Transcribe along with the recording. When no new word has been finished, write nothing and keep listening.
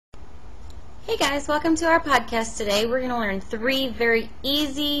Hey guys, welcome to our podcast today. We're going to learn 3 very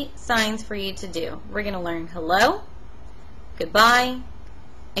easy signs for you to do. We're going to learn hello, goodbye,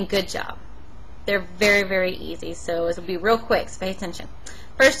 and good job. They're very, very easy, so this will be real quick, so pay attention.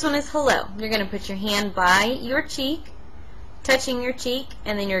 First one is hello. You're going to put your hand by your cheek, touching your cheek,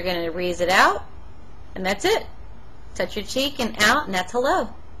 and then you're going to raise it out, and that's it. Touch your cheek and out, and that's hello.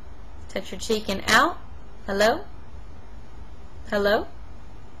 Touch your cheek and out, hello, hello.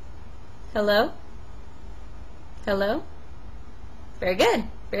 Hello? Hello? Very good.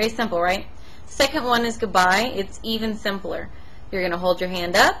 Very simple, right? Second one is goodbye. It's even simpler. You're going to hold your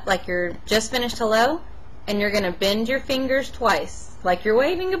hand up like you're just finished hello, and you're going to bend your fingers twice like you're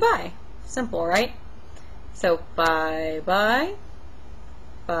waving goodbye. Simple, right? So, bye-bye,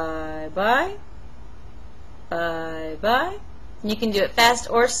 bye-bye, bye-bye. You can do it fast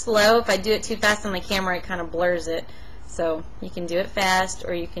or slow. If I do it too fast on the camera, it kind of blurs it. So you can do it fast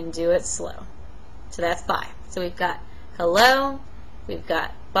or you can do it slow. So that's bye. So we've got hello, we've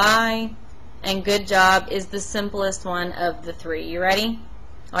got bye, and good job is the simplest one of the 3. You ready?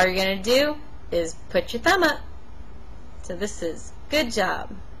 All you're going to do is put your thumb up. So this is good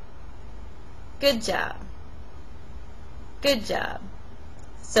job, good job, good job.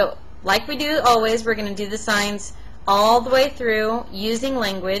 So like we do always, we're going to do the signs all the way through using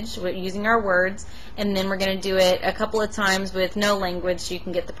language, using our words, and then we're going to do it a couple of times with no language so you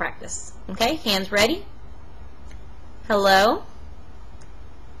can get the practice. Okay, hands ready? Hello,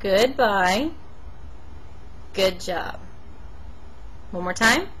 goodbye, good job. One more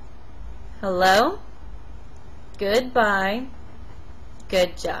time. Hello, goodbye,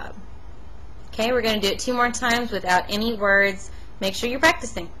 good job. Okay, we're going to do it 2 more times without any words. Make sure you're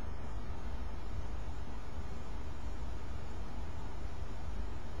practicing.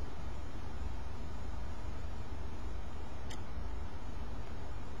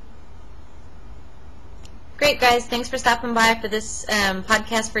 Great, guys. Thanks for stopping by for this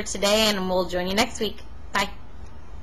podcast for today, and we'll join you next week.